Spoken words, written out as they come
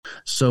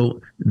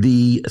So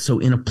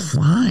in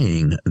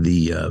applying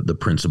the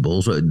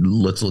principles,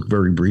 let's look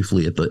very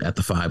briefly at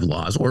the 5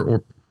 laws,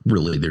 or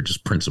really they're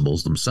just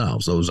principles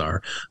themselves. Those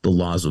are the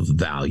laws of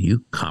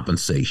value,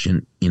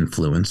 compensation,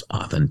 influence,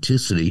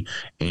 authenticity,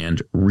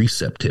 and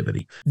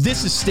receptivity.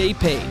 This is Stay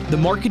Paid, the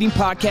marketing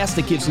podcast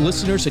that gives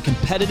listeners a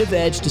competitive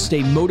edge to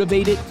stay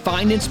motivated,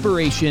 find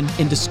inspiration,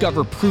 and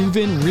discover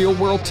proven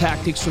real-world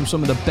tactics from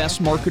some of the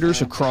best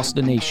marketers across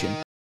the nation.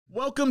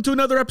 Welcome to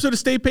another episode of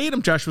Stay Paid.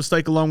 I'm Joshua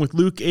Stike along with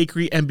Luke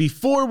Acree. And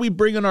before we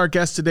bring on our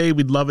guest today,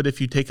 we'd love it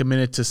if you take a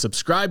minute to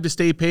subscribe to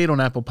Stay Paid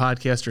on Apple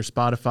Podcasts or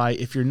Spotify.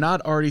 If you're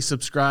not already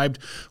subscribed,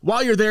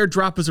 while you're there,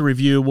 drop us a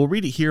review. We'll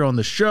read it here on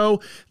the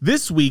show.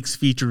 This week's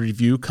featured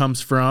review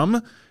comes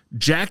from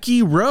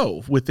Jackie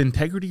Rowe with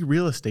Integrity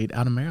Real Estate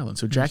out of Maryland.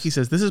 So Jackie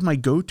says, this is my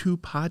go-to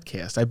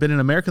podcast. I've been an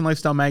American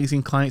Lifestyle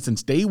Magazine client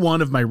since day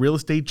one of my real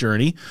estate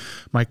journey.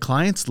 My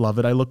clients love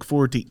it. I look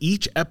forward to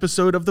each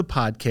episode of the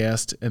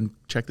podcast. And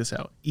check this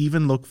out,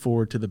 even look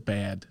forward to the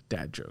bad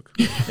dad joke.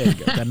 There you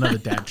go. Got another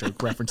dad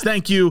joke reference.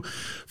 Thank you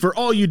for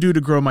all you do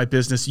to grow my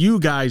business. You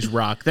guys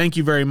rock. Thank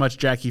you very much,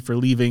 Jackie, for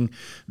leaving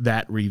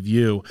that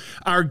review.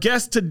 Our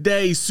guest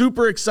today,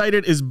 super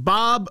excited, is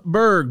Bob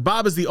Burg.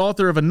 Bob is the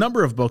author of a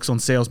number of books on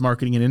sales,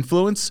 marketing, and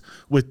influence,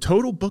 with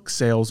total book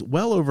sales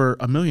well over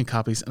 1 million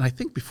copies. And I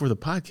think before the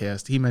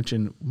podcast, he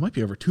mentioned it might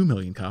be over 2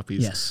 million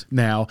copies. Yes.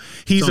 Now,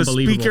 he's a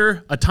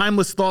speaker, a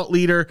timeless thought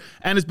leader,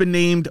 and has been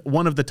named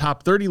one of the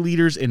top 30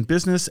 leaders in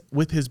business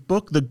with his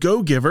book, The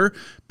Go-Giver,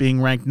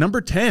 being ranked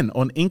number 10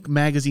 on Inc.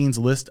 magazine's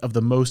list of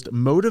the most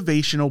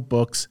motivational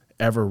books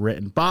ever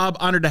written. Bob,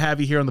 honored to have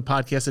you here on the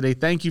podcast today.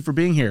 Thank you for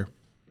being here.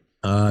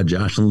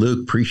 Josh and Luke,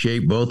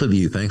 appreciate both of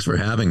you. Thanks for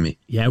having me.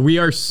 Yeah, we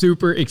are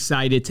super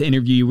excited to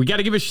interview you. We got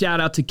to give a shout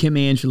out to Kim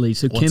Angeli.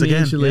 So Once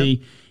again,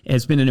 Angeli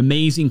has been an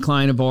amazing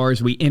client of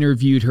ours. We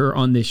interviewed her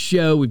on this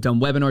show. We've done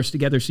webinars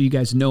together, so you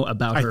guys know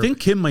about her. I think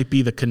Kim might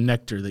be the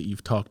connector that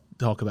you've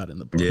talk about in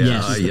the book.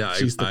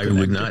 I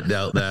would not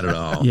doubt that at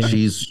all. Yeah.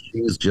 She's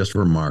just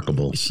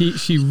remarkable.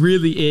 She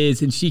really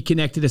is, and she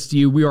connected us to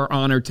you. We are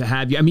honored to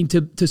have you. I mean,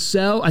 to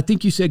sell, I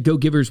think you said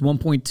Go-Giver's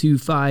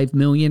 1.25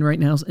 million right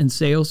now in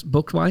sales,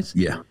 book-wise.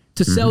 Yeah.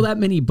 To sell that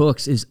many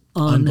books is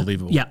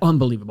unbelievable. Yeah,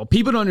 unbelievable.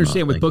 People don't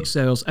understand with book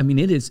sales. I mean,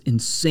 it is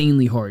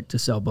insanely hard to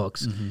sell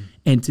books.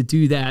 And to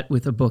do that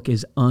with a book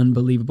is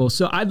unbelievable.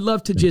 So I'd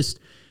love to just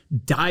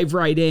dive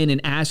right in and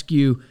ask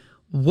you,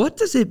 what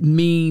does it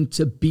mean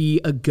to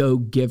be a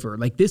go-giver?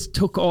 Like, this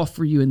took off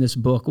for you in this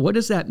book. What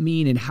does that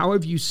mean, and how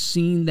have you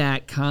seen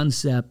that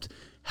concept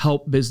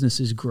help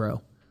businesses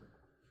grow?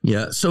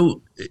 Yeah,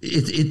 so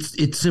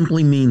it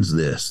simply means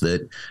this,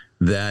 that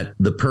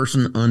the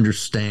person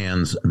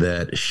understands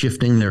that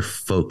shifting their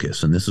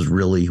focus, and this is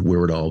really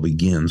where it all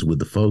begins with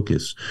the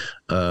focus,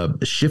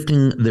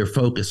 shifting their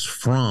focus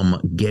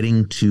from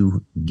getting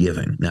to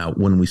giving. Now,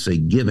 when we say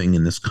giving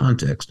in this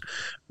context,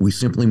 we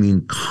simply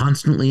mean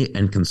constantly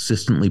and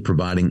consistently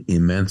providing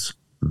immense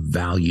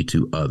value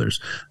to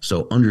others.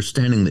 So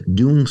understanding that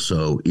doing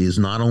so is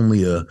not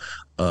only a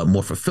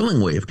more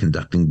fulfilling way of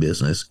conducting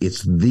business,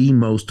 it's the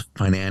most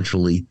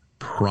financially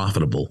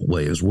profitable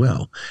way as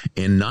well,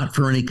 and not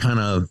for any kind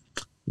of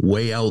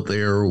way out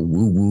there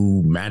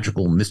woo-woo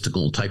magical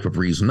mystical type of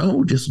reason.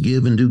 No, just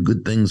give and do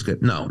good things.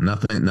 No,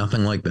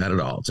 nothing like that at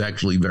all. It's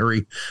actually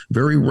very,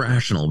 very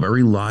rational,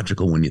 very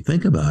logical when you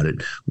think about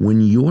it.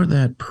 When you're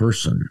that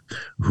person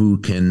who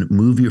can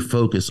move your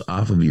focus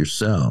off of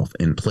yourself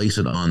and place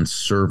it on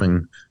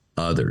serving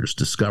others,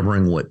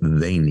 discovering what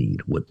they need,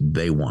 what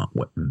they want,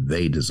 what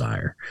they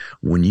desire.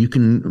 When you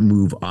can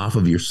move off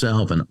of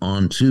yourself and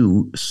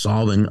onto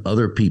solving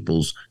other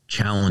people's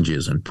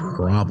challenges and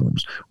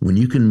problems, when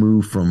you can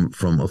move from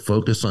a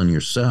focus on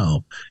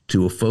yourself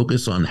to a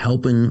focus on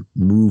helping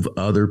move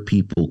other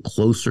people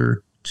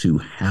closer to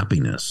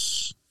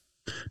happiness,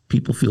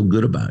 people feel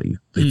good about you.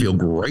 They feel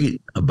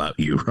great about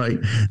you, right?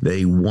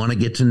 They want to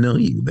get to know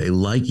you. They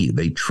like you.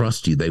 They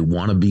trust you. They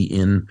want to be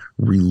in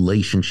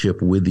relationship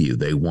with you.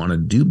 They want to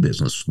do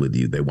business with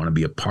you. They want to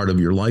be a part of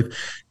your life,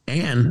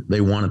 and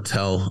they want to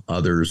tell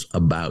others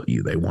about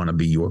you. They want to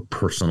be your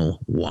personal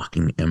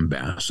walking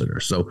ambassador.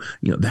 So,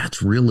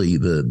 that's really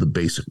the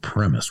basic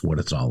premise, what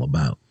it's all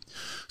about.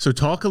 So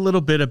talk a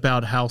little bit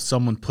about how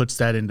someone puts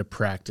that into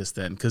practice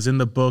then, because in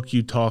the book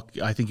you talk,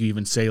 I think you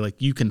even say,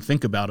 like, you can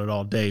think about it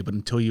all day, but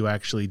until you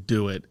actually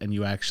do it and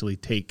you actually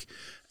take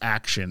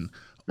action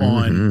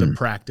on the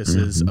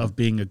practices of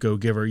being a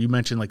go-giver. You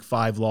mentioned like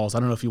 5 laws.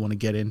 I don't know if you want to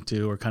get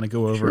into or kind of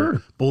go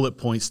over bullet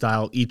point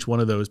style each one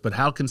of those, but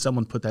how can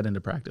someone put that into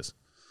practice?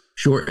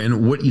 Sure.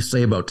 And what you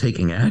say about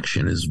taking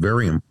action is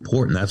very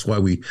important. That's why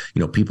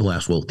people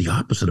ask, well, the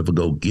opposite of a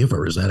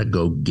go-giver, is that a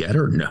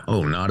go-getter? No,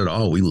 not at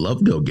all. We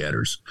love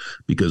go-getters,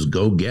 because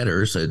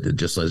go-getters,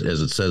 just as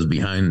it says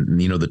behind,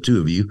 the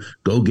two of you,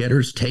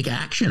 go-getters take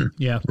action.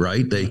 Yeah.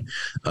 Right. They,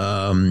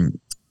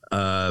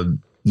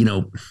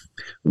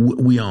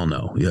 we all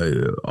know,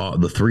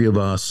 the three of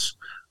us,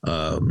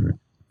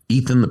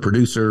 Ethan, the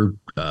producer,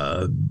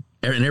 and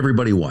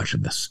everybody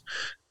watching this,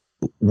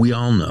 we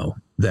all know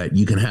that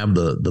you can have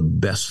the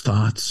best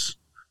thoughts,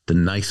 the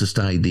nicest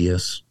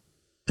ideas,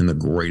 and the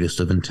greatest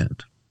of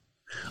intent.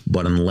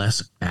 But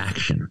unless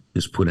action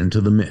is put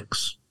into the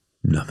mix,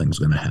 nothing's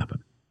going to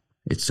happen.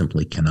 It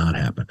simply cannot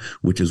happen,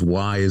 which is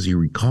why, as you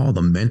recall,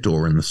 the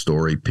mentor in the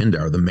story,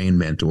 Pindar, the main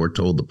mentor,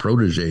 told the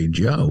protege,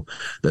 Joe,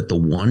 that the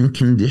one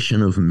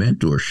condition of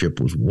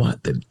mentorship was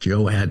what? That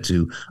Joe had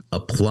to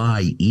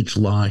apply each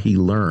law he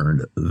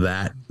learned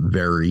that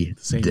very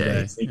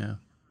day.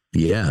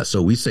 Yeah.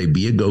 So we say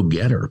be a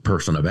go-getter, a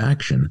person of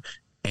action,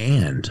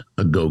 and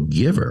a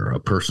go-giver, a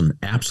person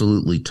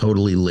absolutely,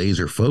 totally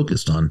laser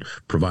focused on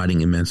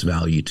providing immense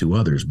value to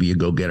others. Be a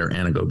go-getter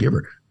and a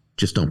go-giver.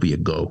 Just don't be a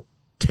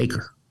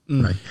go-taker.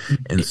 Right.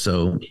 And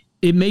so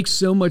it makes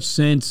so much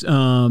sense.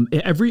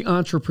 Every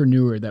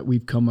entrepreneur that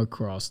we've come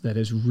across that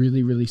has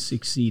really, really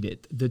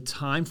succeeded, the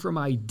time from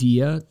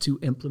idea to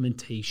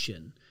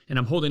implementation, and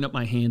I'm holding up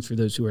my hands for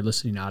those who are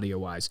listening audio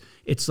wise,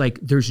 it's like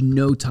there's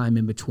no time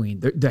in between.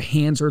 The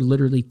hands are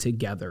literally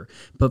together.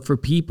 But for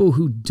people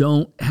who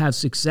don't have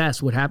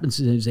success, what happens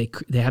is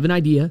they have an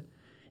idea,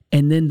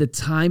 and then the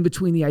time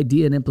between the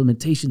idea and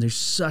implementation, there's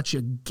such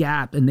a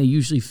gap, and they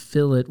usually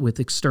fill it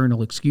with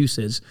external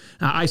excuses.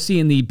 I see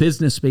in the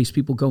business space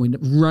people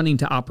running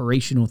to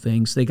operational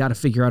things. They got to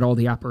figure out all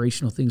the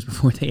operational things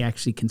before they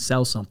actually can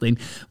sell something.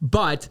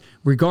 But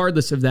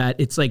regardless of that,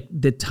 it's like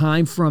the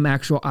time from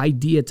actual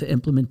idea to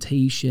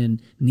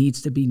implementation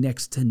needs to be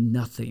next to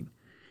nothing,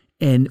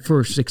 and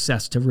for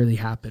success to really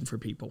happen for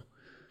people.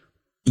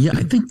 Yeah,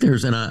 I think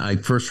there's, and I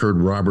first heard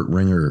Robert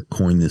Ringer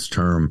coin this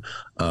term,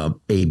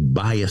 a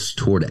bias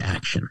toward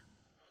action,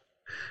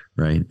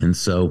 right? And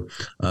so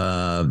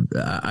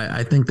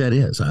I think that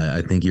is.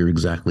 I think you're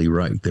exactly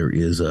right. There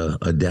is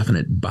a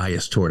definite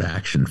bias toward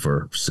action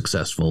for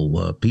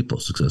successful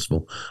people,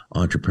 successful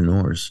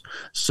entrepreneurs.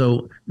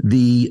 So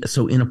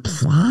in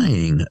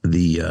applying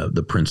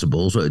the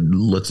principles,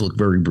 let's look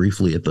very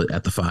briefly at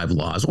the 5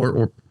 laws,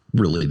 or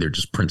really, they're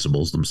just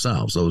principles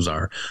themselves. Those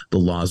are the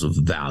laws of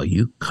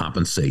value,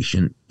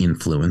 compensation,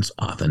 influence,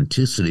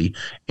 authenticity,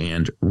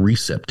 and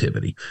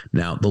receptivity.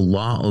 Now, the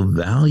law of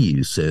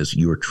value says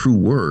your true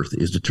worth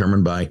is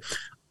determined by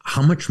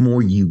how much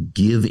more you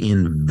give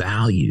in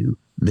value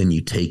than you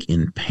take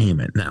in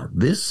payment. Now,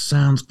 this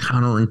sounds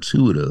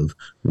counterintuitive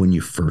when you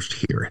first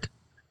hear it.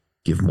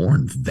 Give more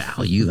in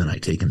value than I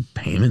take in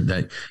payment.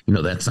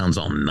 That sounds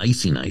all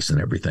nicey nice and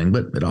everything,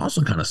 but it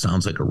also kind of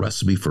sounds like a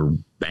recipe for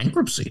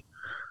bankruptcy.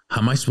 How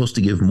am I supposed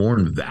to give more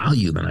in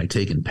value than I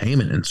take in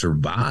payment and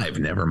survive,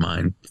 never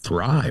mind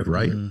thrive,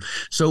 right?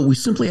 So we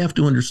simply have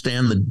to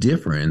understand the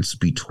difference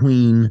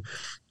between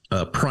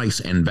price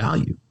and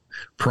value.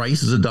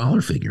 Price is a dollar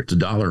figure. It's a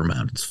dollar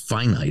amount. It's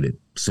finite. It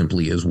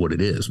simply is what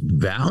it is.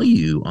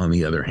 Value, on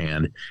the other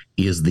hand,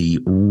 is the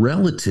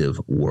relative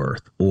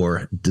worth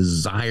or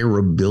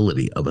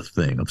desirability of a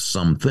thing, of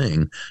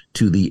something,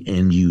 to the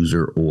end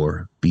user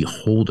or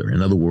beholder.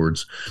 In other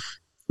words,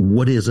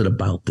 what is it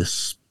about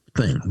this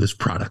thing, this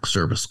product,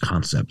 service,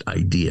 concept,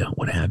 idea,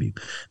 what have you,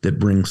 that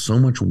brings so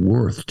much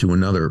worth to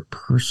another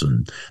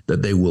person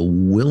that they will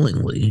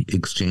willingly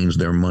exchange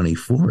their money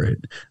for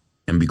it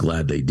and be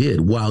glad they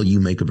did, while you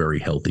make a very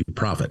healthy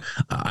profit.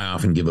 I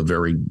often give a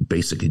very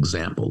basic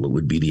example. It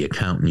would be the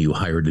accountant you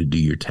hire to do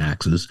your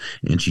taxes,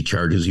 and she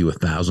charges you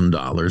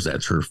 $1,000.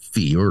 That's her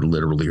fee, or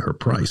literally her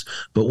price.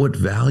 But what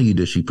value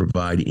does she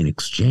provide in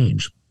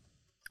exchange?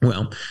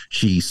 Well,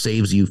 she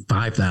saves you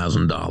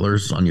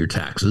 $5,000 on your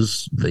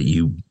taxes that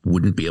you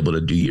wouldn't be able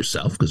to do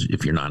yourself, because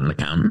if you're not an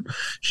accountant.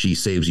 She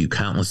saves you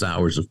countless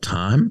hours of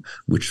time,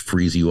 which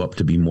frees you up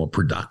to be more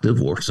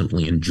productive or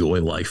simply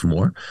enjoy life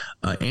more.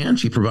 And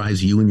she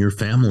provides you and your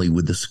family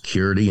with the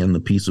security and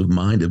the peace of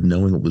mind of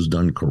knowing it was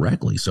done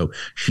correctly. So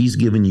she's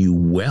given you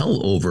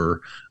well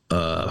over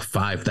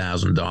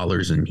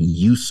 $5,000 in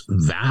use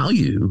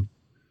value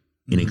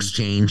in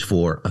exchange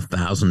for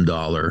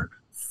 $1,000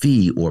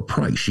 fee or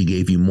price. She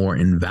gave you more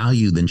in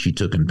value than she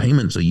took in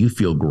payment, so you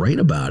feel great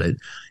about it.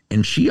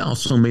 And she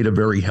also made a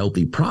very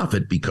healthy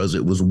profit because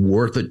it was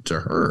worth it to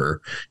her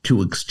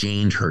to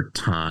exchange her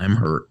time,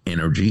 her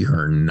energy,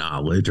 her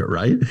knowledge,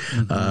 right,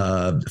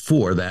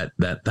 for that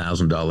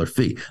 $1,000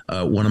 fee.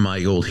 One of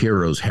my old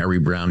heroes, Harry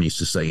Brown, used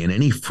to say, in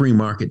any free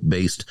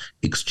market-based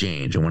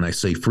exchange, and when I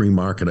say free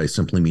market, I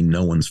simply mean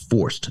no one's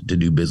forced to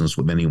do business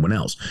with anyone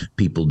else.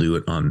 People do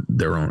it on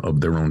their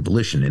own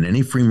volition. In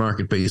any free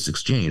market-based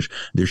exchange,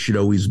 there should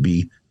always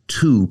be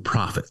 2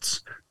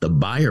 profits: the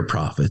buyer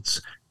profits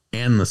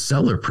and the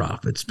seller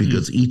profits,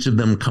 because each of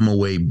them come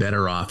away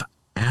better off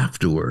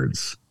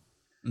afterwards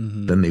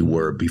than they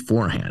were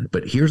beforehand.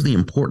 But here's the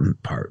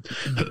important part.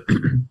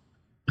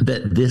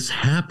 That this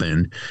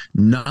happened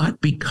not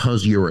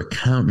because your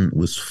accountant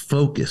was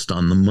focused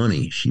on the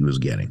money she was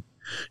getting.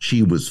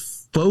 She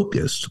was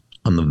focused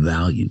on the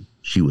value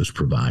she was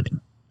providing.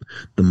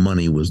 The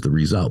money was the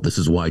result. This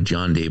is why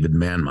John David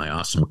Mann, my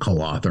awesome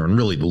co-author and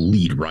really the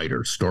lead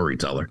writer,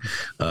 storyteller,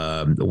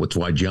 it's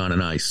why John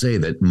and I say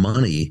that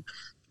money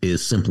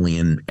is simply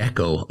an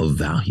echo of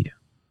value,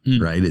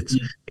 right?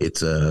 It's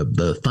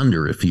the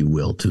thunder, if you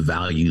will, to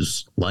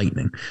value's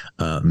lightning,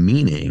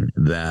 meaning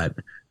that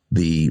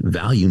the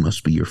value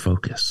must be your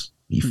focus.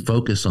 You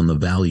focus on the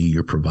value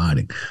you're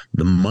providing.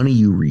 The money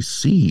you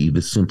receive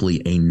is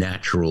simply a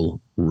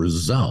natural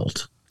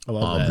result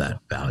of that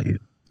value.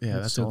 Yeah,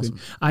 that's so awesome.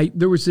 Good.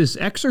 There was this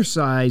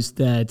exercise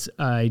that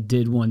I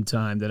did one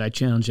time that I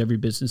challenge every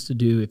business to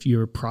do if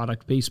you're a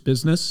product-based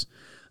business.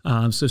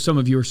 So some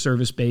of you are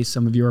service-based,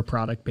 some of you are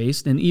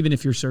product-based. And even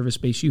if you're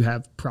service-based, you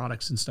have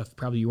products and stuff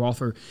probably you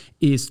offer,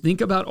 is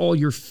think about all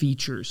your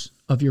features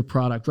of your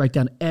product. Write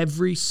down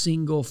every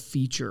single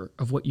feature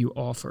of what you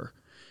offer.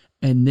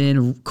 And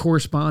then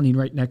corresponding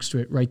right next to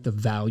it, write the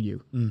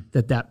value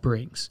that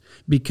brings.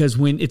 Because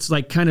when it's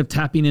like kind of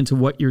tapping into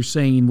what you're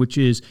saying, which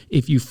is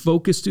if you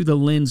focus through the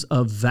lens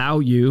of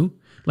value,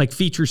 like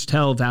features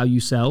tell, value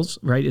sells,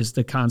 right, is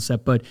the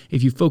concept. But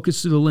if you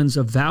focus through the lens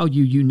of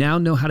value, you now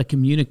know how to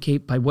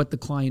communicate by what the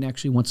client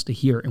actually wants to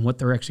hear and what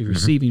they're actually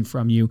receiving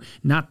from you,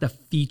 not the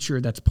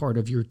feature that's part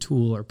of your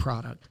tool or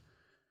product.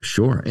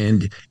 Sure.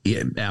 And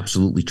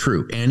absolutely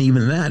true. And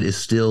even that is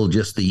still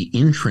just the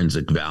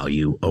intrinsic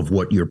value of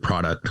what your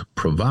product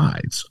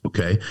provides.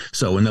 Okay.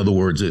 So in other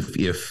words,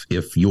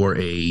 if you're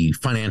a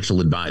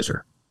financial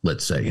advisor,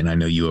 let's say, and I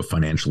know you have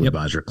financial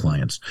advisor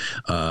clients,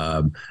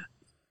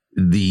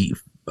 the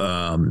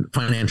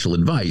financial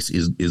advice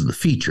is the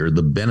feature.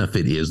 The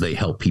benefit is they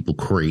help people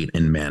create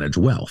and manage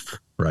wealth.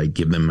 Right,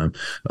 give them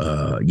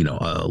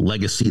a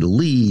legacy to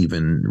leave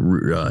and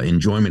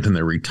enjoyment in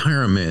their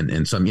retirement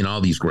and some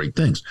all these great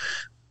things.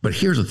 But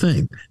here's the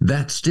thing: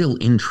 that's still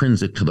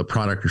intrinsic to the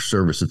product or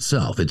service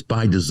itself. It's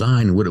by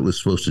design what it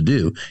was supposed to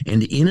do,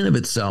 and in and of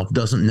itself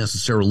doesn't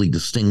necessarily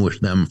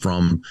distinguish them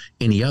from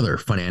any other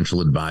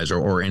financial advisor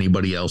or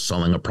anybody else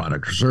selling a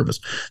product or service.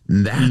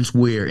 And that's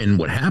where, and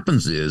what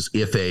happens is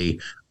if a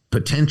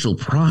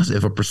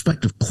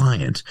prospective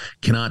client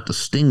cannot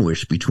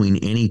distinguish between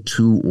any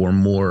two or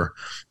more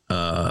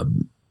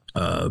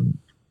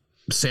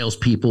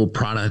salespeople,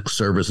 products,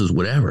 services,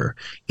 whatever,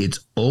 it's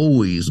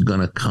always going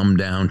to come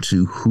down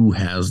to who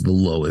has the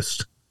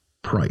lowest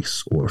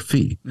price or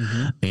fee.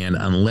 And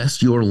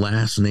unless your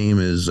last name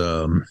is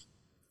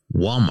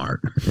Walmart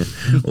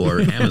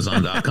or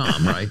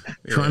Amazon.com, right?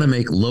 Trying to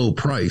make low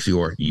price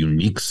your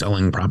unique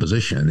selling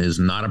proposition is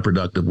not a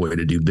productive way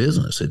to do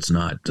business. It's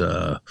not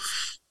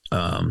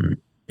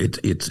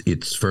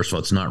it's first of all,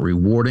 it's not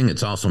rewarding.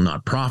 It's also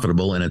not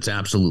profitable, and it's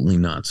absolutely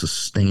not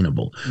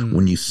sustainable.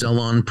 When you sell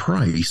on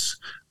price,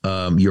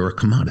 you're a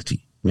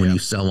commodity. When you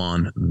sell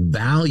on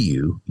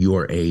value,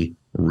 you're a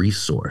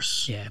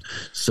resource.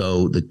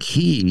 So the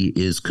key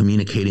is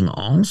communicating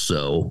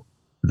also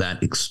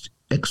that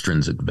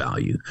extrinsic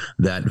value,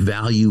 that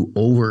value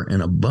over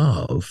and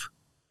above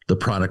the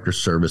product or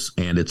service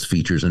and its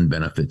features and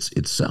benefits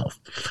itself.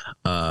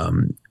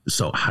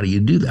 So how do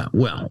you do that?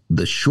 Well,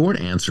 the short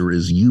answer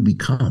is you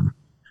become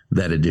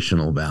that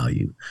additional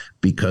value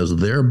because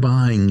they're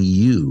buying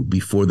you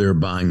before they're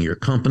buying your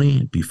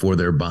company, before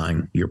they're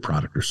buying your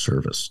product or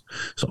service.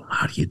 So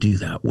how do you do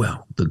that?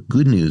 Well, the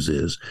good news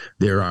is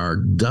there are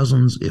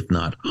dozens, if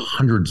not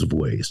hundreds of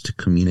ways to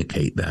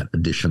communicate that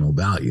additional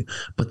value,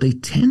 but they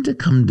tend to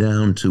come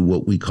down to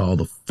what we call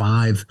the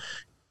 5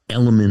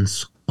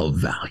 elements of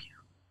value.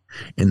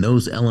 And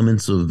those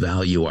elements of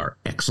value are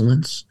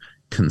excellence,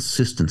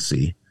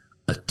 consistency,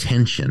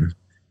 attention,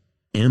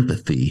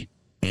 empathy,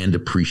 and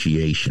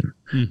appreciation.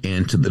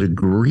 And to the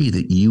degree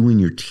that you and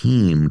your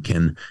team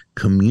can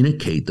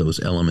communicate those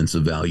elements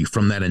of value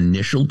from that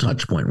initial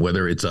touch point,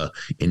 whether it's an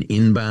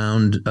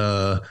inbound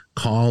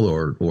call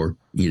or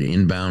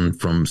inbound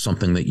from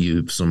something that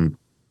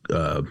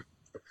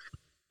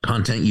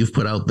content you've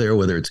put out there,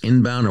 whether it's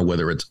inbound or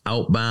whether it's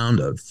outbound,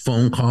 a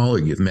phone call or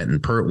you've met in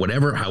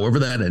however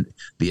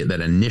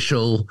that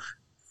initial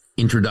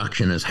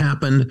introduction has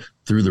happened,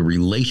 through the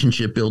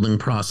relationship building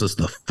process,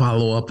 the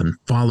follow-up and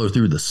follow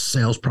through, the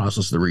sales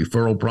process, the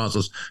referral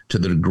process, to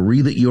the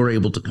degree that you're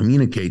able to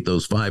communicate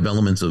those 5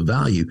 elements of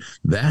value,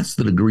 that's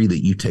the degree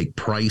that you take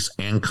price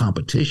and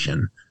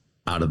competition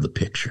out of the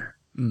picture.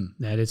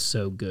 That is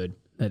so good.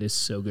 That is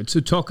so good. So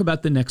talk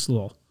about the next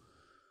law.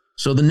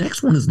 So the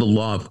next one is the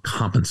law of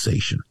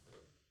compensation.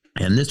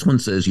 And this one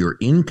says your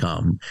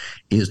income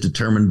is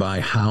determined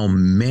by how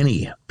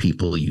many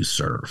people you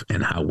serve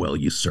and how well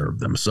you serve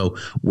them. So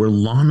where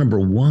law number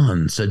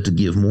 1 said to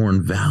give more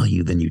in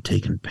value than you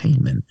take in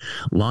payment,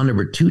 law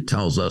number 2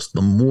 tells us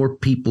the more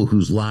people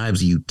whose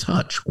lives you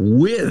touch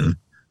with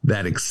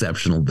that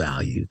exceptional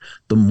value,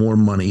 the more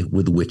money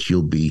with which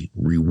you'll be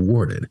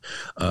rewarded.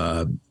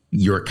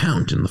 Your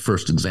accountant in the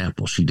first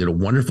example, she did a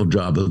wonderful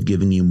job of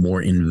giving you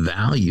more in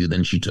value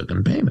than she took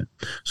in payment.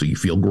 So you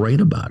feel great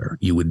about her.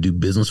 You would do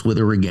business with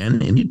her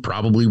again, and you'd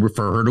probably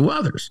refer her to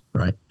others,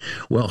 right?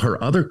 Well,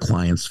 her other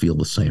clients feel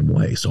the same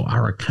way. So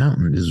our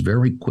accountant is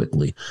very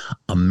quickly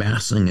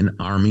amassing an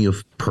army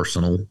of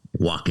personal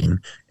walking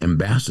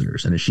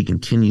ambassadors. And as she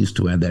continues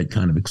to add that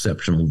kind of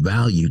exceptional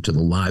value to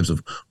the lives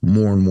of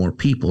more and more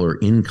people, her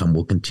income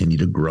will continue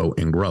to grow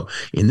and grow.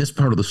 In this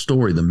part of the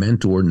story, the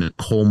mentor,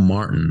 Nicole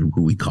Martin,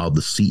 who we call called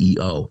the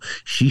CEO.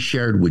 She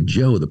shared with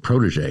Joe, the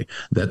protege,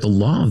 that the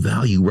law of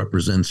value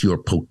represents your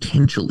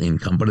potential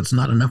income, but it's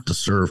not enough to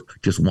serve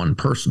just one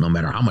person, no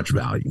matter how much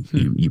value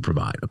you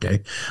provide.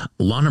 Okay.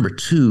 Law number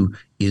 2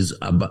 is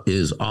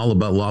all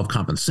about law of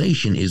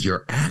compensation, is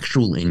your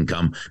actual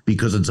income,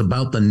 because it's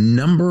about the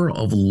number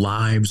of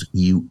lives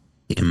you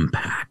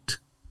impact.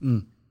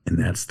 And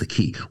that's the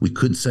key. We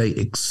could say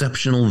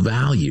exceptional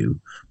value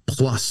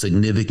plus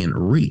significant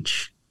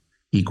reach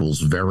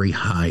equals very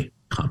high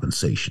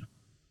compensation.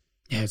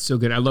 Yeah, it's so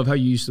good. I love how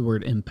you use the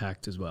word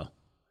impact as well.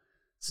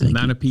 It's the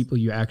amount of people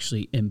you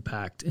actually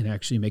impact and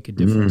actually make a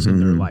difference in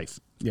their life.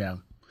 Yeah.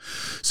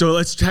 So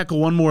let's tackle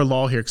one more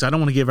law here, because I don't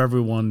want to give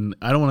everyone,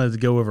 I don't want to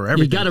go over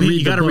everything.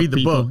 You got to read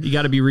the book. You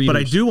got to be reading. But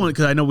I do want,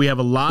 because I know we have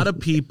a lot of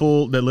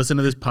people that listen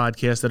to this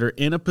podcast that are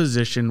in a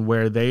position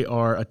where they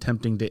are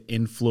attempting to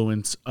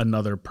influence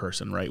another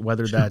person, right?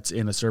 Whether that's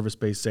in a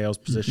service-based sales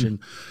position,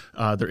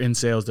 they're in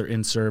sales, they're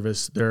in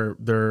service,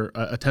 they're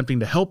attempting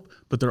to help,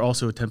 but they're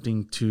also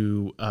attempting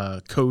to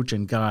coach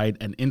and guide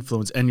and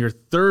influence. And your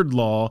third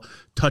law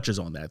touches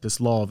on that, this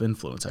law of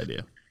influence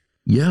idea.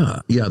 Yeah.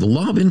 The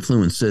law of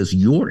influence says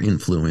your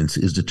influence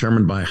is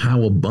determined by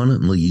how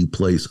abundantly you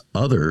place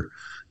other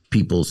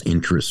people's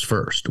interests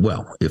first.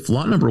 Well, if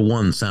law number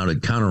 1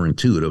 sounded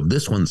counterintuitive,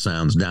 this one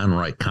sounds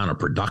downright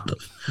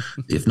counterproductive,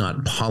 if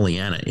not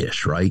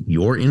Pollyanna-ish, right?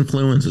 Your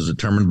influence is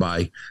determined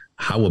by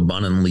how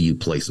abundantly you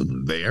place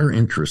their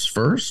interests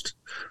first.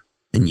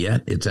 And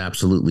yet it's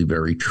absolutely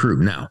very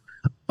true. Now,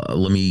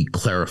 let me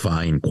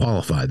clarify and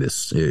qualify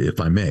this, if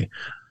I may.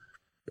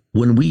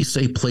 When we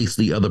say place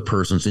the other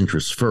person's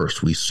interests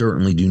first, we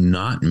certainly do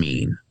not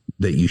mean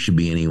that you should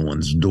be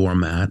anyone's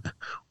doormat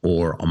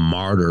or a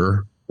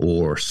martyr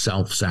or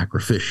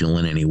self-sacrificial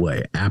in any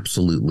way.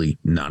 Absolutely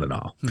not at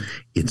all.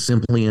 It's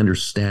simply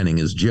understanding,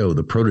 as Joe,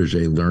 the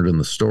protege, learned in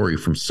the story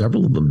from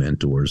several of the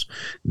mentors,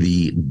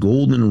 the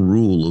golden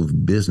rule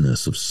of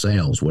business, of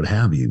sales, what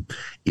have you,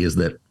 is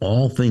that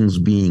all things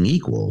being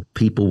equal,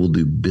 people will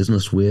do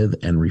business with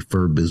and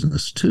refer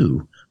business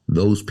to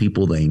those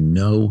people they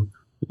know,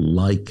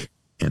 like,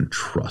 and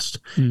trust.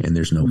 And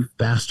there's no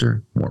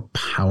faster, more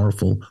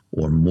powerful,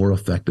 or more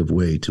effective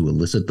way to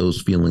elicit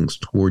those feelings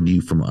toward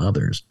you from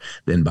others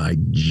than by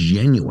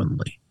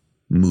genuinely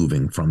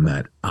moving from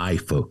that I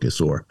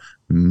focus or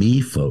me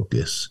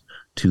focus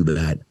to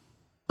that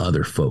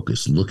other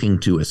focus, looking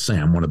to, as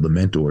Sam, one of the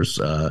mentors,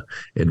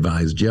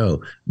 advised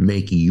Joe,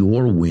 make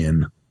your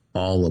win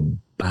all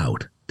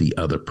about the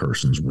other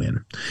person's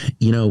win.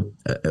 You know,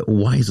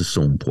 why is this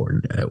so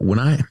important?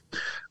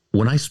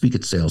 When I speak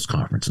at sales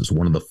conferences,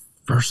 one of the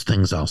first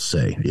things I'll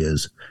say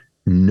is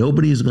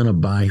nobody's going to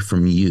buy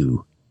from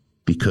you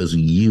because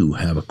you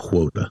have a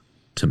quota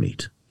to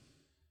meet.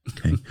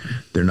 Okay.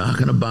 They're not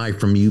going to buy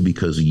from you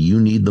because you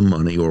need the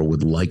money or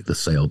would like the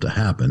sale to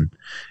happen.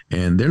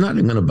 And they're not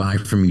even going to buy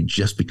from you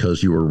just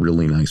because you're a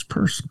really nice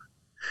person.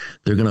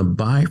 They're going to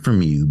buy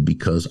from you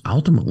because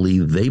ultimately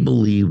they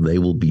believe they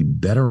will be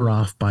better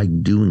off by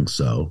doing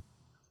so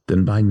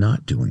than by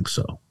not doing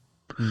so.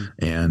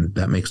 And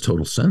that makes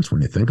total sense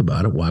when you think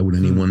about it. Why would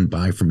anyone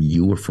buy from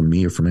you or from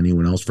me or from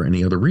anyone else for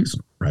any other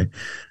reason, right?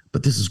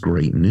 But this is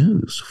great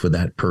news for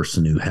that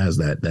person who has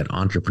that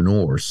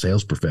entrepreneur or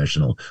sales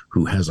professional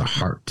who has a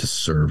heart to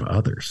serve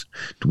others.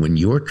 When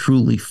you're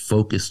truly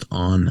focused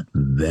on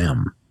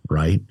them,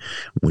 right?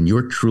 When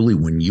your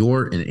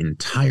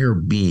entire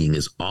being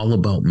is all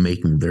about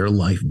making their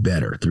life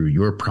better through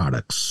your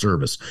product,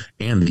 service,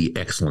 and the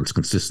excellence,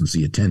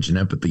 consistency, attention,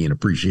 empathy, and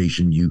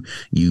appreciation you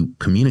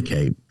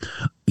communicate,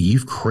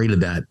 you've created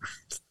that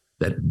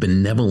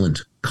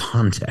benevolent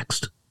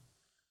context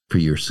for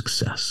your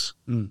success.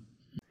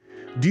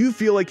 Do you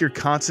feel like you're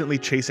constantly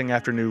chasing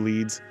after new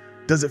leads?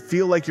 Does it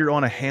feel like you're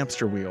on a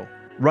hamster wheel,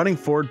 running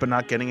forward but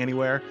not getting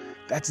anywhere?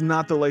 That's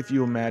not the life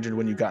you imagined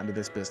when you got into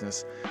this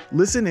business.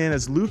 Listen in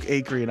as Luke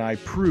Acree and I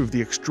prove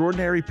the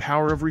extraordinary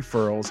power of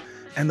referrals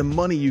and the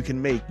money you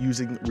can make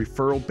using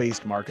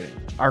referral-based marketing.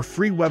 Our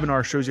free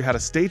webinar shows you how to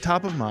stay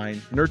top of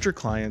mind, nurture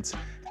clients,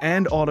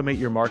 and automate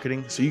your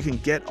marketing so you can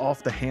get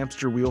off the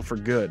hamster wheel for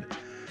good.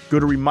 Go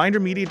to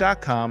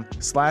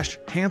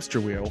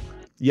remindermedia.com/hamsterwheel.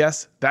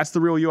 Yes, that's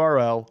the real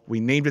URL. We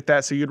named it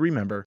that so you'd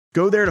remember.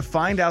 Go there to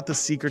find out the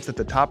secrets that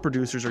the top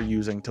producers are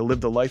using to live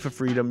the life of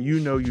freedom you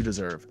know you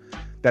deserve.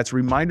 That's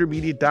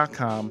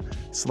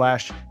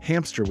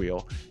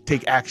remindermedia.com/hamsterwheel.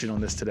 Take action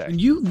on this today. When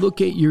you look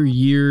at your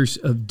years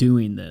of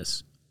doing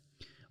this,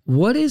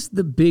 what is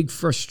the big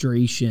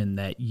frustration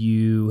that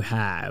you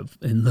have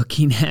in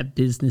looking at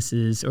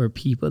businesses or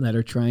people that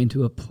are trying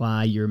to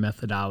apply your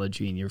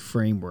methodology and your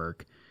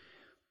framework,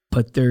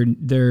 but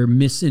they're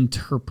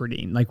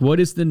misinterpreting? Like, what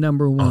is the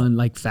number one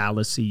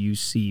fallacy you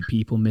see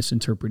people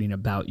misinterpreting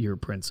about your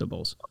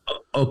principles?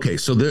 Okay,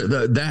 so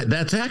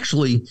that's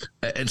actually,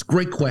 it's a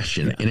great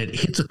question, and it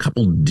hits a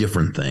couple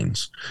different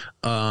things.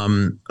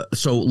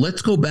 So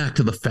let's go back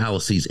to the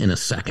fallacies in a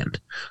second.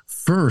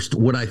 First,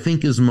 what I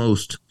think is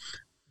most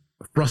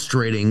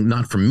frustrating,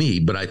 not for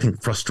me, but I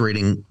think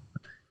frustrating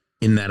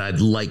in that I'd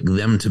like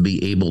them to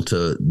be able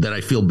to, that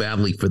I feel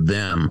badly for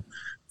them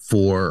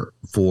for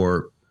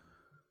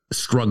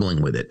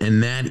struggling with it.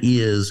 And that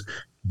is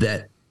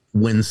that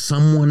when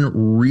someone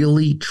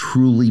really,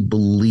 truly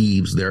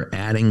believes they're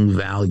adding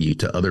value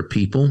to other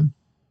people,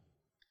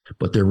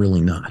 but they're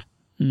really not.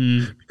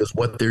 Because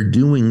what they're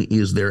doing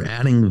is they're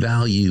adding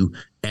value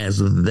as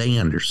they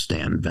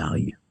understand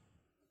value,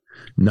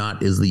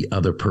 not as the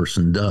other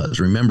person does.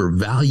 Remember,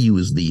 value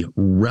is the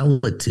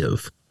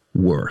relative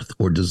worth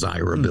or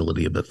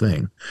desirability of the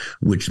thing,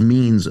 which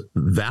means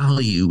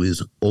value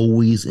is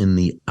always in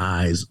the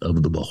eyes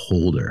of the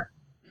beholder.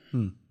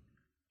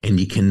 And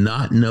you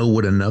cannot know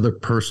what another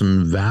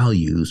person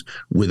values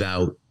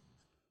without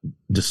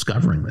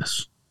discovering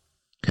this.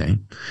 Okay.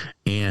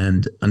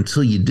 And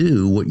until you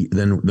do,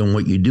 then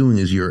what you're doing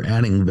is you're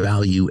adding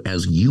value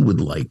as you would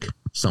like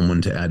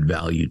someone to add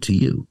value to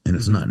you. And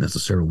it's not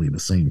necessarily the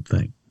same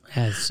thing.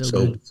 That's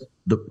so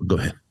good. Go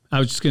ahead. I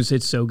was just going to say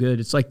it's so good.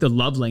 It's like the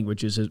love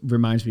languages. It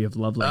reminds me of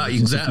love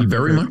languages. Exactly.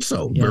 Very much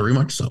so. Yeah. Very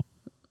much so.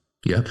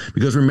 Yeah.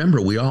 Because remember,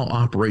 we all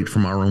operate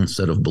from our own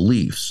set of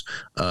beliefs,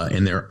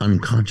 and they're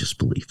unconscious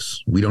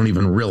beliefs. We don't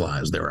even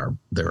realize there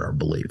are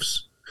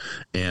beliefs.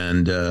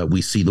 And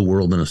we see the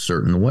world in a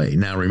certain way.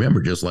 Now,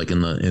 remember, just like in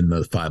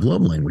the 5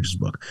 Love Languages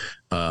book,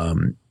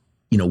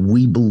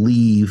 we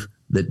believe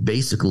that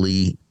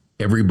basically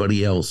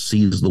everybody else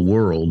sees the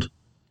world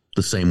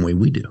the same way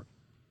we do,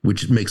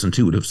 which makes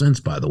intuitive sense,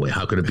 by the way.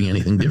 How could it be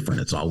anything different?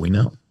 It's all we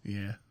know.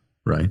 Yeah.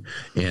 Right.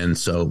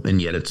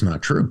 And yet it's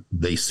not true.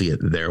 They see it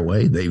their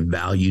way. They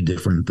value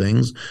different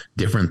things.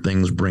 Different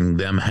things bring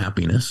them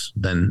happiness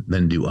than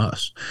do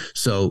us.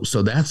 So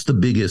that's the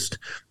biggest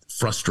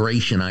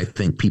frustration I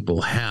think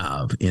people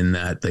have, in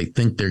that they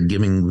think they're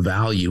giving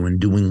value and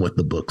doing what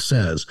the book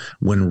says,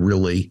 when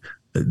really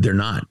they're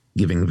not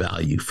giving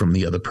value from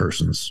the other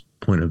person's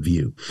point of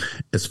view.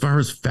 As far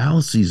as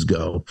fallacies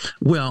go,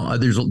 well,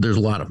 there's a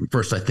lot of them.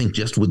 First, I think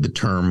just with the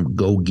term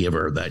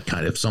go-giver, that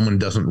kind of, if someone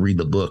doesn't read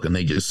the book and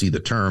they just see the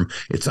term,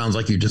 it sounds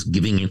like you're just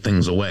giving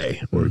things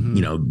away, or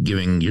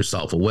giving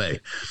yourself away,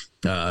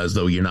 as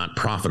though you're not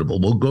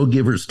profitable. Well,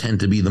 go-givers tend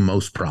to be the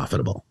most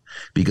profitable,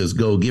 because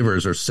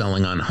go-givers are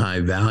selling on high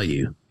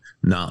value,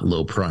 not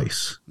low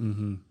price,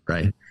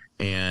 right?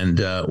 And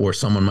or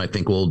someone might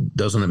think, well,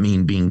 doesn't it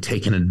mean being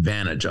taken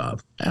advantage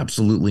of?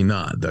 Absolutely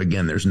not.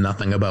 Again, there's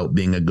nothing about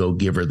being a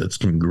go-giver that's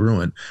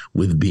congruent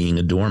with being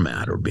a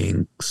doormat or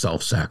being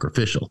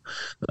self-sacrificial.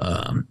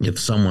 If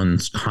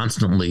someone's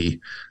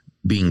constantly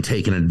being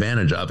taken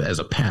advantage of as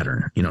a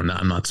pattern,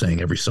 I'm not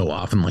saying every so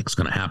often, like it's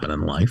going to happen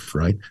in life,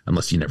 right?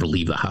 Unless you never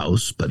leave the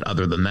house. But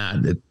other than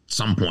that, at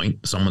some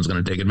point, someone's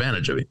going to take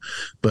advantage of you.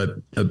 But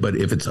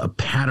if it's a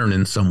pattern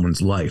in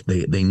someone's life,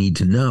 they need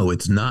to know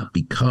it's not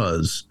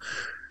because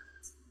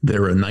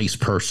they're a nice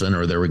person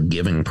or they're a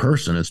giving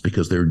person. It's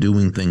because they're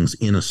doing things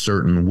in a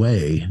certain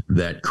way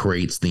that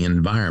creates the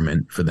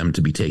environment for them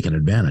to be taken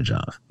advantage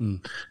of.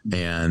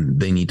 And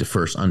they need to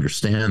first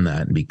understand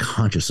that and be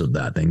conscious of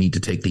that. They need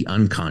to take the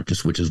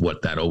unconscious, which is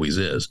what that always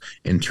is,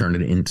 and turn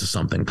it into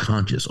something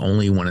conscious.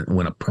 Only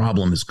when a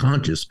problem is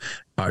conscious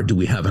do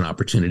we have an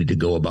opportunity to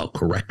go about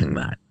correcting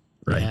that.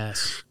 Right.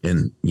 Yes.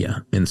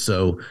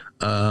 So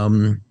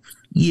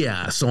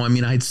I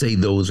mean, I'd say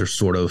those are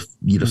sort of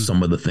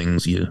some of the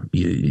things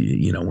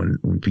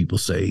when people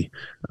say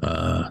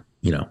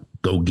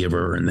go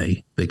giver, and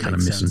they kind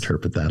of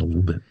misinterpret that a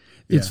little bit.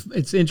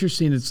 It's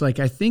interesting. It's like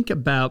I think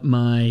about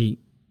my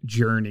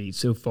journey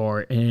so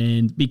far,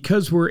 and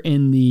because we're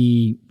in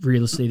the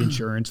real estate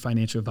insurance,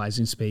 financial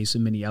advising space,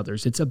 and many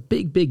others, it's a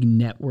big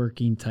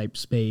networking type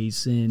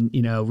space, and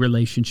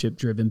relationship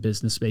driven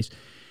business space.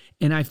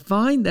 And I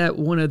find that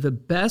one of the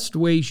best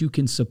ways you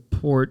can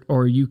support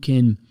or you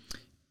can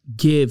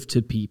give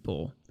to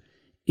people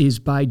is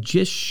by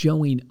just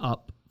showing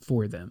up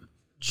for them,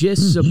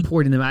 just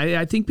supporting them.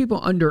 I think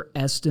people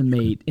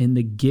underestimate in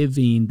the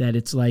giving that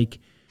it's like,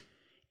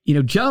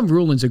 John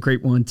Ruhlin's a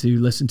great one to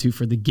listen to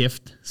for the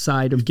gift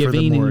side of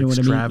giving. For the more what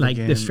I mean? Like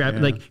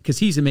extravagant, like, because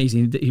he's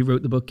amazing. He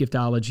wrote the book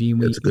Giftology,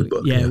 and it's a good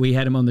book. We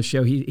had him on the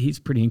show. He's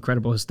pretty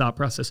incredible, his thought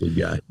process. Good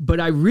guy. But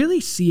I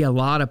really see a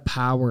lot of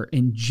power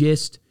in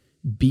just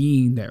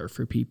being there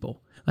for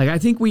people. Like, I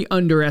think we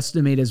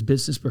underestimate as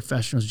business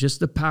professionals just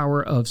the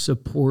power of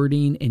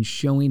supporting and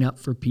showing up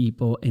for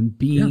people and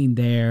being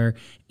there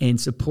and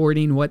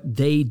supporting what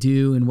they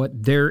do and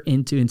what they're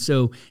into. And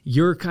so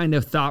your kind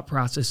of thought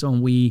process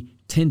on we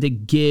tend to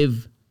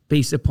give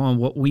based upon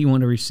what we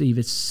want to receive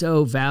is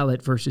so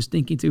valid versus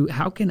thinking through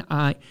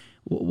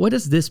what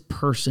does this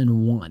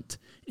person want?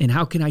 And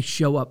how can I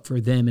show up for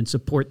them and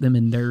support them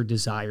in their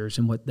desires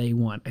and what they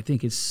want? I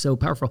think it's so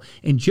powerful.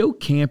 And Joe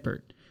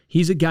Campert,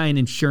 he's a guy in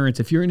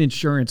insurance. If you're in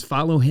insurance,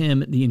 follow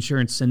him, the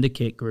Insurance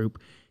Syndicate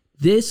Group.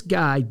 This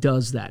guy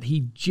does that.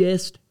 He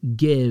just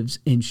gives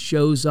and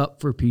shows up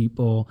for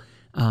people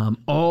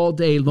all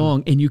day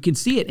long. And you can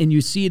see it. And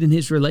you see it in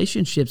his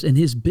relationships and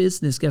his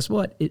business. Guess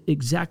what?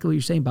 Exactly what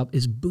you're saying, Bob,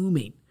 is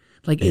booming.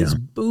 Like it's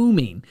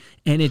booming.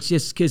 And it's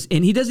just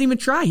and he doesn't even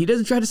try. He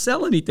doesn't try to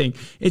sell anything.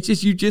 It's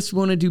just, you just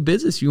want to do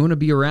business. You want to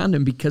be around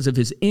him because of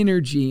his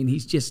energy, and he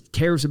just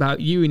cares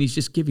about you, and he's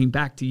just giving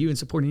back to you and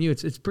supporting you.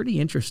 It's pretty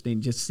interesting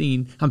just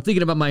seeing. I'm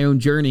thinking about my own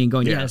journey and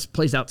going, this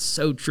plays out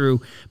so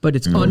true, but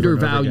it's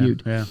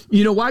undervalued. Yeah.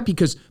 You know why?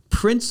 Because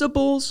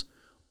principles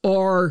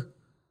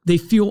they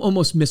feel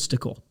almost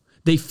mystical.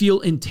 They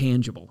feel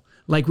intangible.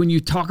 Like when you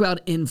talk about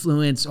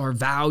influence or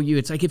value,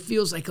 it's like, it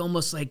feels like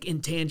almost like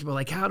intangible.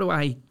 Like, how do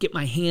I get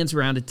my hands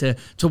around it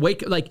to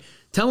wake, like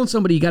telling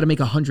somebody you got to make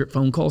 100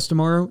 phone calls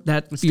tomorrow,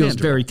 that feels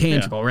tangible. Very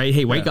tangible, right?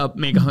 Hey, wake up,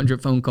 make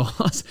 100 phone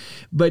calls.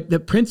 But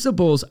the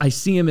principles, I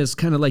see them as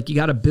kind of like, you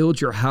got to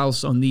build your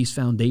house on these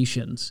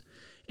foundations.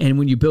 And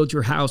when you build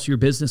your house, your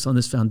business on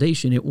this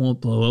foundation, it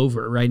won't blow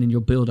over, right? And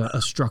you'll build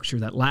a structure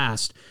that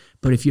lasts.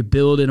 But if you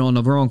build it on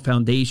the wrong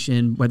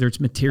foundation, whether it's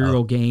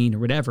material gain or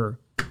whatever,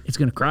 it's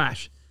going to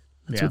crash.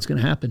 That's what's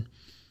going to happen.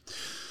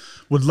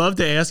 Would love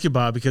to ask you,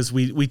 Bob, because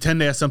we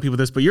tend to ask some people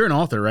this, but you're an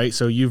author, right?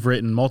 So you've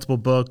written multiple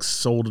books,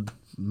 sold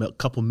a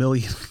couple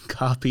million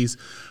copies.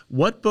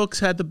 What books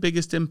had the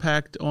biggest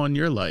impact on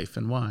your life,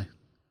 and why?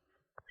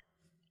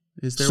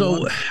 Is there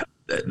one?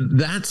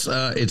 That's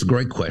it's a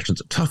great question.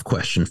 It's a tough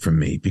question for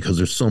me because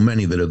there's so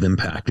many that have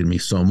impacted me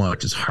so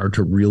much. It's hard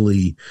to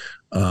really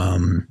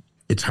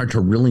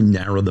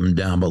narrow them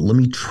down, but let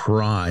me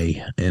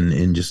try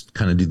and just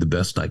kind of do the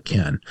best I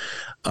can.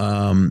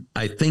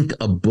 I think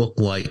a book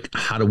like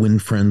How to Win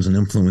Friends and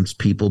Influence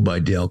People by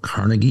Dale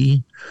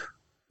Carnegie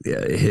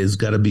has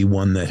got to be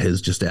one that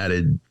has just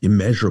added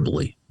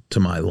immeasurably to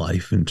my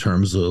life in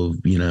terms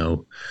of,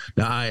 now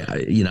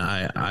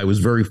I was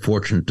very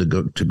fortunate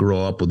to grow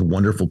up with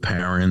wonderful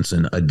parents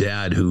and a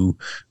dad who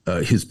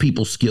his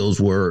people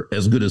skills were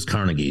as good as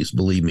Carnegie's,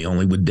 believe me.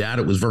 Only with Dad,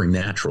 it was very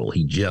natural.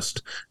 He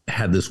just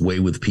had this way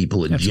with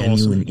people, a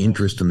genuine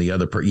interest in the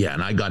other person. Yeah,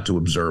 and I got to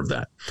observe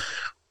that.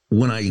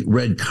 When I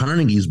read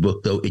Carnegie's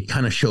book, though, it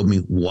kind of showed me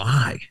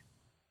why.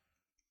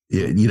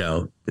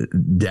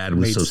 Dad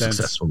was so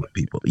successful with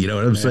people, you know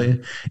what I'm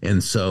saying?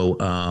 And so,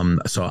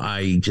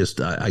 I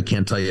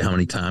can't tell you how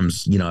many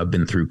times, I've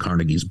been through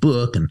Carnegie's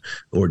book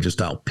or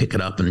just I'll pick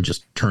it up and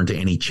just turn to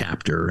any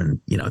chapter and,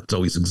 it's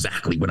always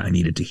exactly what I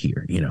needed to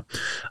hear,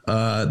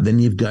 Then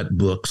you've got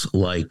books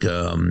like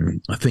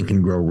Think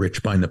and Grow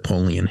Rich by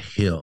Napoleon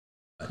Hill.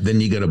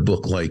 Then you got a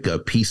book like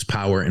Peace,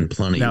 Power, and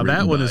Plenty. Now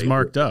that one is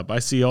marked up. I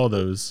see all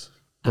those.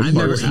 I've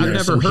never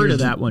heard of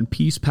that one.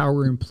 Peace,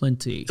 Power, and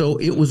Plenty. So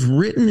it was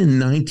written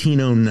in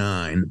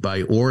 1909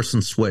 by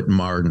Orson Swett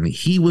Marden.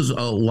 He was,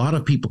 a lot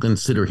of people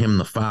consider him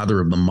the father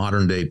of the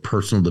modern day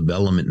personal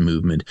development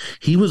movement.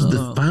 He was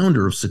the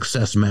founder of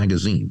Success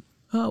Magazine.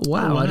 Oh,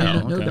 wow. I did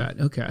not know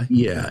that. Okay.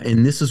 Yeah.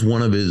 And this is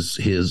one of his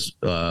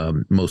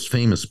most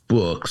famous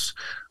books.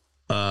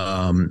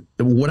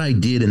 What I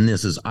did in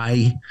this is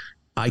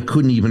I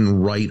couldn't even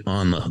write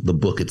on the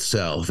book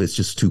itself. It's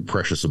just too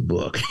precious a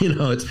book,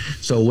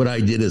 so what I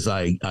did is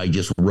I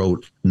just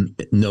wrote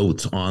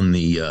notes on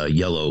the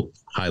yellow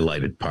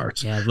highlighted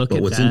parts. Yeah, but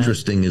what's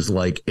interesting is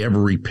like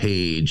every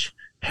page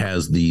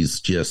has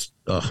these just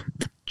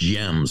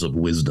gems of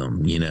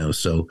wisdom,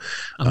 so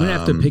I'm gonna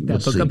have to pick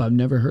that book up. I've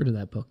never heard of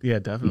that book. Yeah,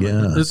 definitely.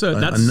 Yeah, that's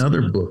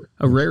another book,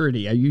 a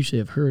rarity. I usually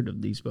have heard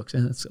of these books,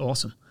 and that's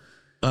awesome.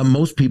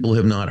 Most people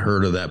have not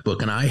heard of that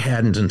book, and I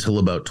hadn't until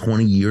about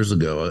 20 years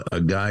ago.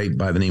 A guy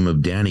by the name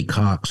of Danny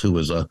Cox, who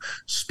was a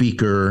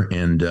speaker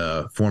and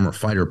former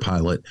fighter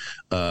pilot,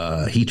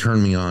 he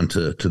turned me on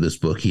to this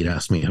book. He'd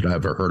asked me, had I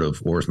ever heard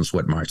of Orson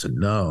Swett Marden? I said,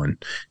 no.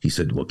 And he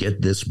said, well,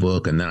 get this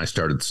book. And then I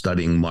started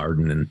studying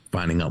Marden and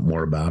finding out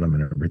more about him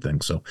and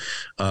everything. So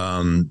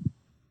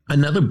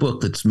another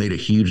book that's made a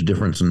huge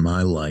difference in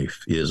my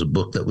life is a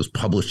book that was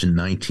published in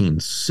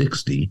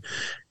 1960.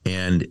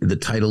 And the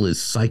title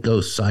is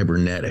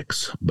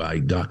Psycho-Cybernetics by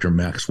Dr.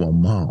 Maxwell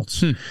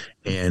Maltz.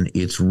 And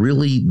it's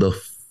really the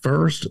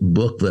first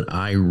book that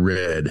I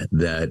read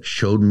that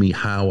showed me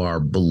how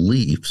our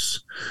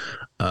beliefs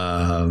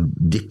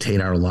dictate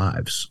our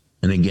lives.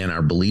 And again,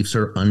 our beliefs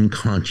are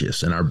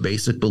unconscious, and our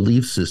basic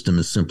belief system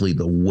is simply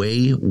the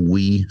way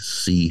we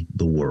see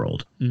the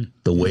world,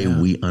 the way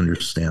we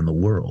understand the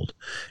world.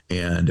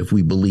 And if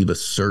we believe a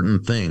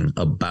certain thing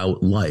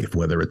about life,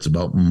 whether it's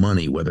about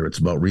money, whether it's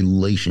about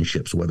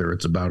relationships, whether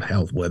it's about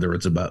health, whether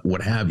it's about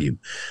what have you,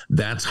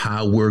 that's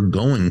how we're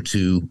going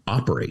to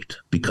operate,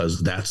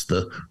 because that's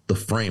the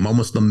frame,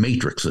 almost the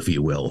matrix, if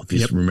you will, if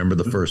you remember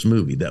the first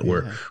movie that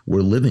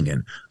we're living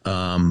in.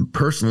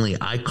 Personally,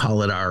 I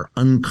call it our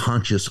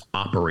unconscious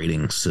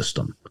operating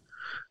system.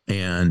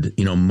 And,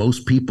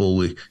 most people,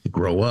 we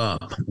grow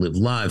up, live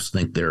lives,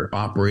 think they're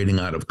operating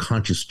out of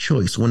conscious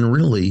choice, when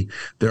really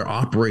they're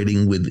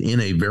operating within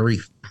a very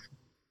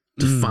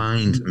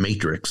defined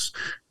matrix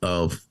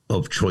of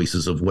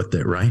choices of what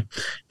they're right.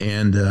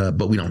 And,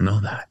 but we don't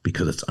know that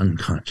because it's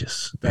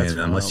unconscious. That's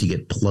and unless you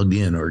get plugged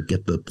in or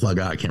get the plug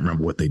out, I can't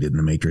remember what they did in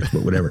the Matrix,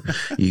 but whatever.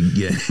 you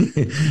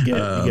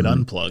get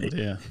unplugged.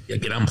 Yeah. You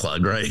get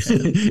unplugged. Right.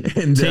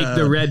 And take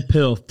the red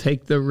pill,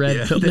 take the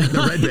red pill.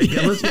 The red pill.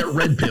 Yeah, let's get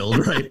red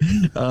pilled. Right.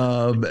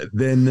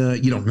 Then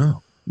you don't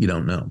know. You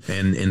don't know.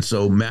 And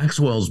so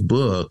Maxwell's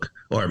book,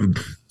 or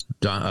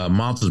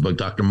Maltz's book,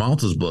 Dr.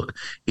 Maltz's book,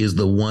 is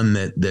the one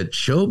that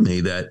showed me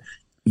that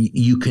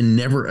you can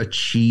never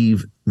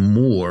achieve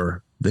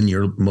more than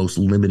your most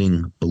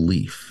limiting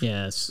belief.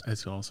 Yes.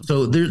 That's awesome.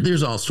 So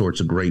there's all sorts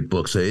of great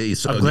books. So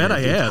I'm glad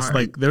I asked.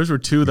 Like, those were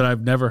two that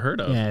I've never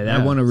heard of. Yeah,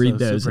 I want to read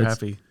those. Super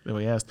happy that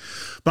we asked.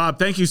 Bob,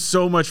 thank you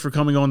so much for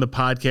coming on the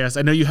podcast.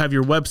 I know you have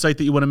your website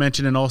that you want to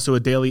mention and also a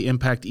daily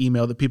impact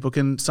email that people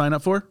can sign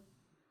up for.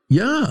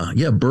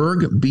 Yeah.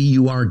 Burg,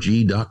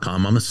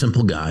 BURG.com. I'm a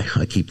simple guy.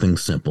 I keep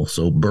things simple.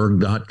 So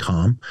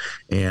Burg.com.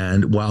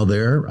 And while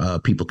there,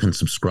 people can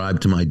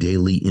subscribe to my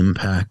daily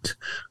impact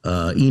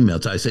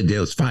email. So I say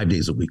daily, it's 5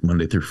 days a week,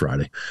 Monday through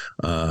Friday.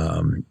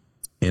 And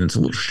it's a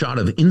little shot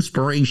of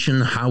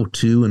inspiration, how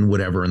to, and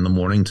whatever in the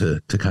morning to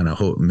kind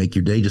of make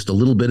your day just a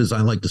little bit, as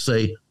I like to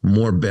say,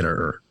 more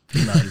better.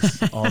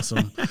 Nice.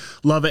 Awesome.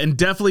 Love it. And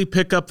definitely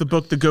pick up the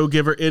book, The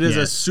Go-Giver. It is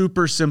a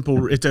super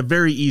simple, it's a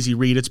very easy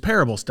read. It's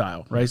parable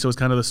style, right? So it's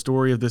kind of the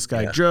story of this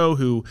guy, Joe,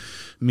 who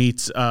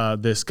meets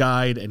this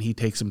guide, and he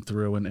takes him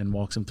through and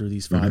walks him through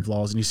these 5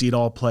 laws. And you see it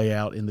all play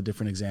out in the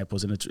different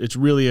examples. And it's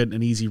really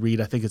an easy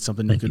read. I think it's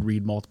something you could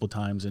read multiple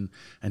times and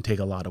take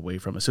a lot away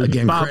from it. So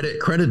again, Bob,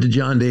 credit to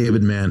John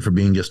David Mann for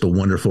being just a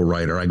wonderful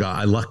writer.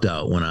 I lucked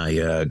out when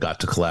I got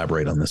to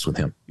collaborate on this with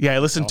him. Yeah, I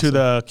listened to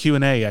the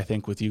Q&A, I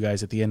think, with you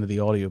guys at the end of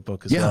the audiobook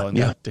as well, and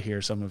got to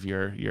hear some of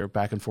your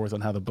back and forth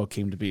on how the book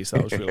came to be. So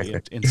that was really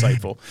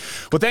insightful.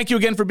 Well, thank you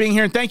again for being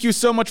here, and thank you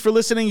so much for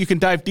listening. You can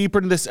dive deeper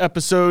into this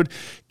episode,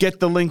 get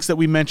the links that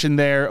we mentioned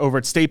there over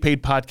at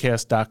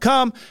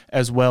staypaidpodcast.com,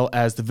 as well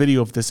as the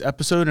video of this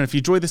episode. And if you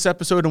enjoyed this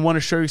episode and want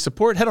to show your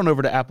support, head on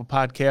over to Apple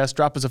Podcasts,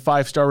 drop us a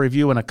 5-star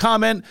review and a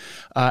comment.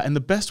 And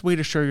the best way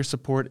to show your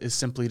support is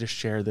simply to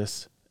share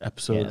this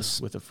episode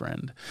with a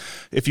friend.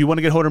 If you want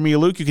to get hold of me or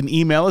Luke, you can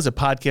email us at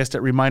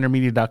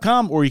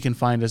podcast@remindermedia.com, or you can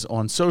find us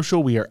on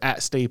social. We are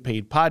at Stay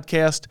Paid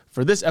Podcast.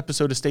 For this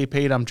episode of Stay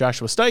Paid, I'm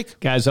Joshua Stike.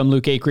 Guys, I'm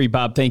Luke Acree.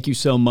 Bob, thank you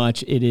so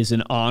much. It is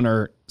an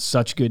honor.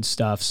 Such good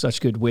stuff,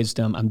 such good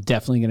wisdom. I'm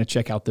definitely going to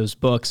check out those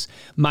books.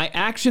 My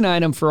action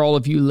item for all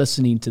of you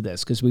listening to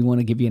this, because we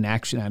want to give you an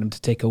action item to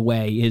take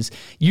away, is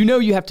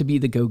you have to be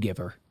the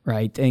go-giver.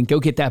 Right. And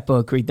go get that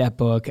book, read that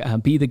book,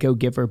 be the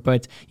go-giver.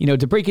 But,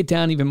 to break it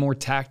down even more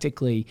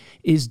tactically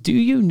is, do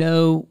you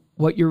know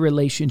what your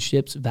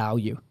relationships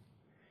value?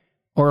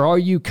 Or are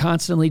you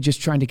constantly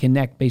just trying to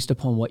connect based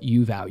upon what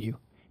you value?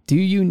 Do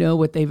you know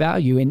what they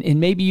value? And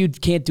maybe you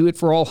can't do it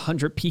for all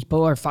 100 people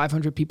or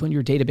 500 people in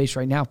your database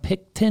right now.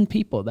 Pick 10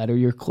 people that are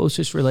your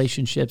closest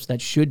relationships that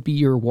should be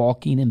your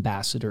walking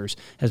ambassadors,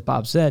 as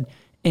Bob said.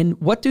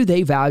 And what do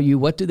they value?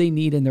 What do they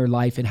need in their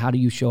life? And how do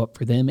you show up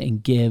for them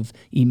and give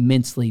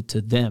immensely to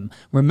them?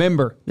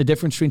 Remember, the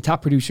difference between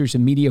top producers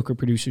and mediocre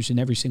producers in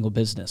every single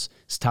business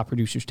is top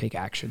producers take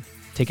action.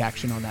 Take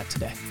action on that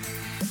today.